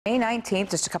May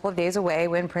 19th, just a couple of days away,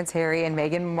 when Prince Harry and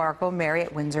Meghan Markle marry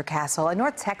at Windsor Castle. A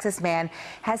North Texas man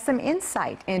has some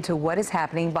insight into what is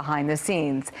happening behind the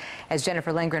scenes. As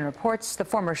Jennifer Lindgren reports, the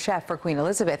former chef for Queen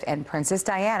Elizabeth and Princess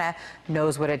Diana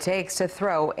knows what it takes to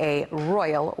throw a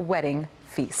royal wedding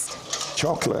feast.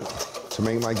 Chocolate to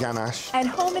make my ganache. At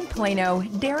home in Plano,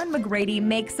 Darren McGrady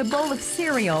makes a bowl of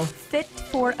cereal fit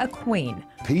for a queen.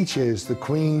 Peaches. The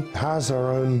Queen has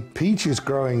her own peaches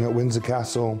growing at Windsor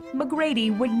Castle.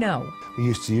 McGrady would know. We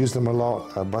used to use them a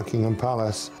lot at Buckingham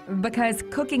Palace. Because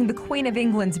cooking the Queen of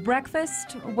England's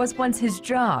breakfast was once his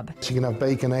job. She can have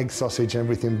bacon, egg, sausage,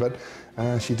 everything, but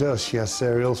she does. She has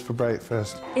cereals for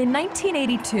breakfast. In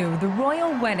 1982, the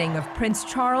royal wedding of Prince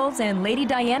Charles and Lady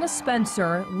Diana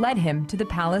Spencer led him to the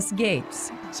palace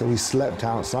gates. So we slept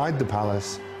outside the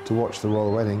palace to watch the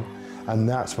royal wedding. And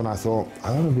that's when I thought,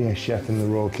 I want to be a chef in the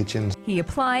royal kitchens. He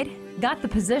applied, got the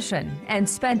position, and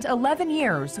spent 11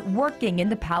 years working in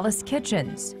the palace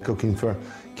kitchens. Cooking for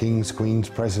kings, queens,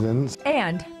 presidents.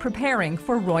 And preparing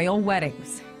for royal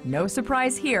weddings. No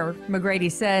surprise here,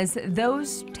 McGrady says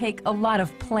those take a lot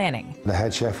of planning. The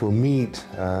head chef will meet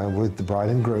with the bride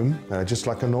and groom, just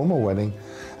like a normal wedding,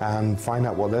 and find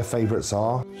out what their favorites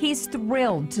are. He's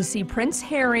thrilled to see Prince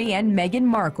Harry and Meghan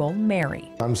Markle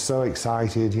marry. I'm so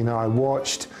excited. You know, I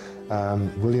watched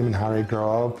William and Harry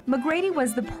grow up. McGrady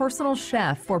was the personal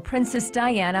chef for Princess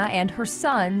Diana and her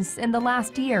sons in the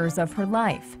last years of her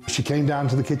life. She came down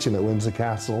to the kitchen at Windsor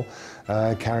Castle,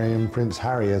 carrying Prince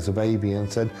Harry as a baby,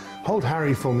 and said, "Hold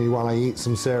Harry for me while I eat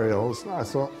some cereals." And I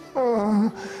thought,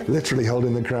 oh, literally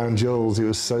holding the crown jewels. It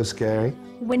was so scary.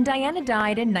 When Diana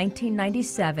died in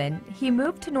 1997, he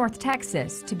moved to North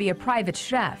Texas to be a private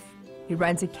chef. He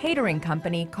runs a catering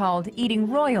company called Eating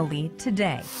Royally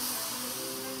today.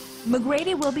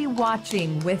 McGrady will be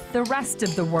watching with the rest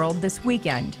of the world this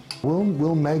weekend.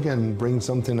 Will Meghan bring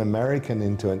something American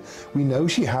into it? We know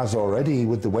she has already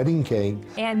with the wedding cake.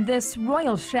 And this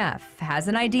royal chef has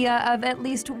an idea of at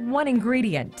least one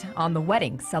ingredient on the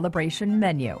wedding celebration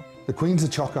menu. The Queen's a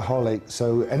chocoholic,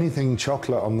 so anything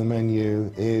chocolate on the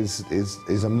menu is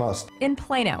a must. In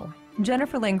Plano,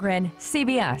 Jennifer Lindgren,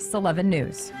 CBS 11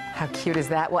 News. How cute is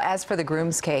that? Well, as for the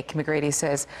groom's cake, McGrady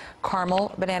says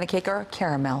caramel banana cake or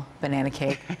caramel banana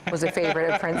cake was a favorite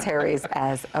of Prince Harry's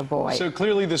as a boy. So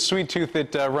clearly the sweet tooth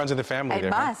that runs in the family. It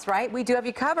must, right? We do have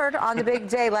you covered on the big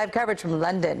day. Live coverage from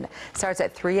London starts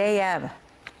at 3 a.m.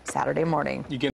 Saturday morning.